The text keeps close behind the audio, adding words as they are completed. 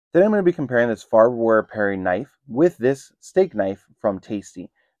Today I'm going to be comparing this Farberware paring knife with this steak knife from Tasty.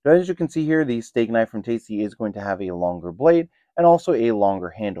 So as you can see here, the steak knife from Tasty is going to have a longer blade and also a longer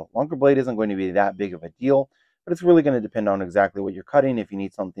handle. Longer blade isn't going to be that big of a deal, but it's really going to depend on exactly what you're cutting if you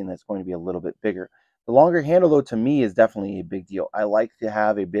need something that's going to be a little bit bigger. The longer handle, though, to me is definitely a big deal. I like to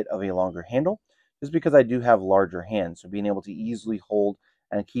have a bit of a longer handle just because I do have larger hands. So being able to easily hold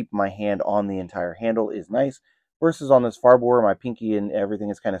and keep my hand on the entire handle is nice. Versus on this Farberware, my pinky and everything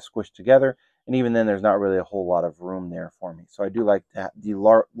is kind of squished together, and even then there's not really a whole lot of room there for me. So I do like the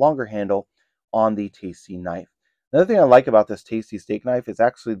longer handle on the Tasty knife. Another thing I like about this Tasty steak knife is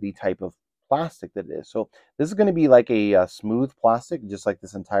actually the type of plastic that it is. So this is going to be like a smooth plastic, just like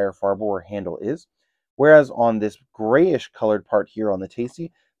this entire Farberware handle is. Whereas on this grayish colored part here on the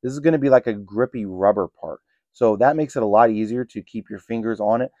Tasty, this is going to be like a grippy rubber part. So that makes it a lot easier to keep your fingers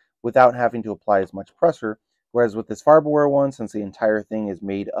on it without having to apply as much pressure. Whereas with this Farberware one, since the entire thing is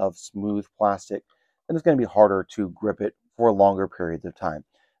made of smooth plastic, then it's going to be harder to grip it for longer periods of time.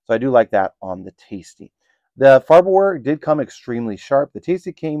 So I do like that on the Tasty. The Farberware did come extremely sharp. The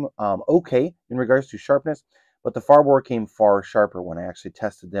Tasty came okay in regards to sharpness, but the Farberware came far sharper when I actually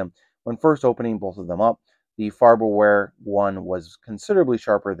tested them. When first opening both of them up, the Farberware one was considerably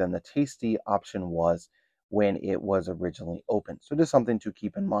sharper than the Tasty option was when it was originally opened. So just something to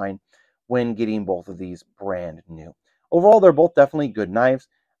keep in mind when getting both of these brand new. Overall, they're both definitely good knives.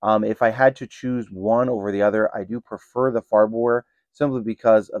 If I had to choose one over the other, I do prefer the Farberware simply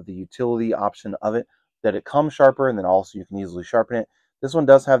because of the utility option of it, that it comes sharper and then also you can easily sharpen it. This one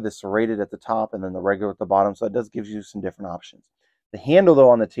does have the serrated at the top and then the regular at the bottom, so it does give you some different options. The handle,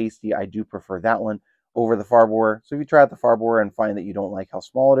 though, on the Tasty, I do prefer that one over the Farberware. So if you try out the Farberware and find that you don't like how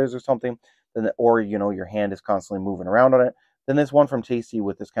small it is or something, then or your hand is constantly moving around on it, then this one from Tasty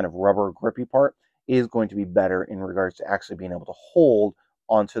with this kind of rubber grippy part is going to be better in regards to actually being able to hold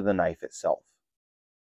onto the knife itself.